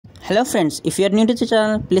Hello friends, if you are new to the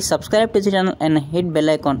channel, please subscribe to the channel and hit bell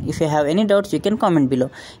icon. If you have any doubts, you can comment below.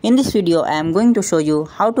 In this video, I am going to show you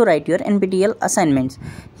how to write your NPTEL assignments.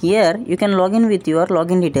 Here, you can log in with your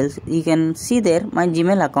login details. You can see there my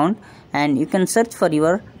Gmail account and you can search for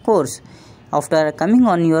your course. After coming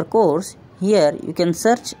on your course, here you can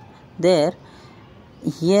search there.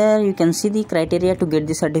 Here you can see the criteria to get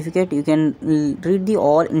the certificate. You can read the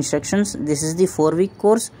all instructions. This is the 4-week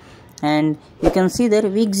course. And you can see there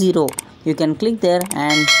week 0. You can click there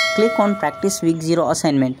and click on practice week 0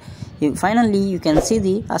 assignment. Finally you can see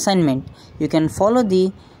the assignment. You can follow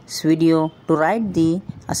this video to write the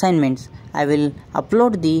assignments. I will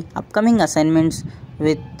upload the upcoming assignments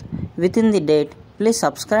within the date. Please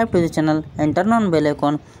subscribe to the channel and turn on bell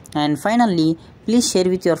icon. And finally, please share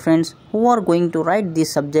with your friends who are going to write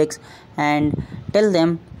these subjects and tell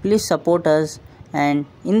them please support us. And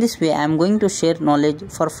in this way I am going to share knowledge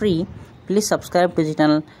for free. Please subscribe to the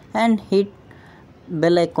channel and hit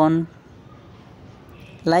bell icon.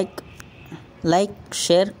 Like,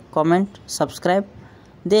 share, comment, subscribe.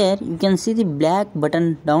 There you can see the black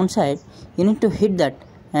button downside. You need to hit that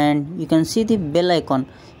and you can see the bell icon.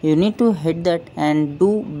 You need to hit that and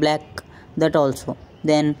do black that also.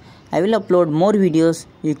 Then I will upload more videos.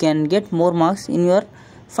 You can get more marks in your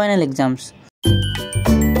final exams.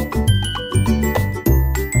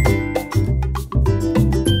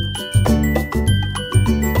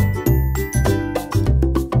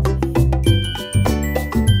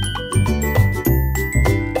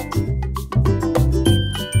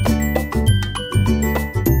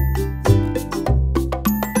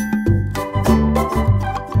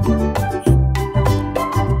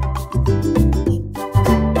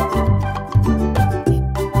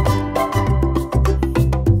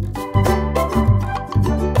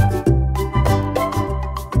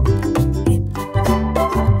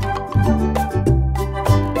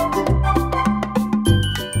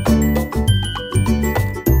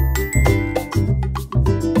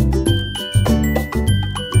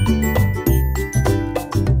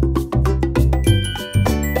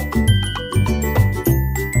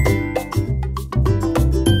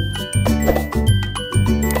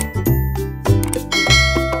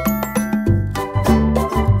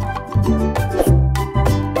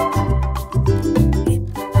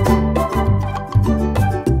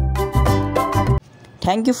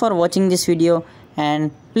 Thank you for watching this video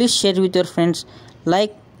and please share with your friends.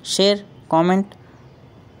 Like, share, comment,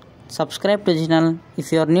 subscribe to the channel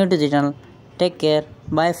if you are new to the channel. Take care.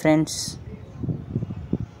 Bye friends.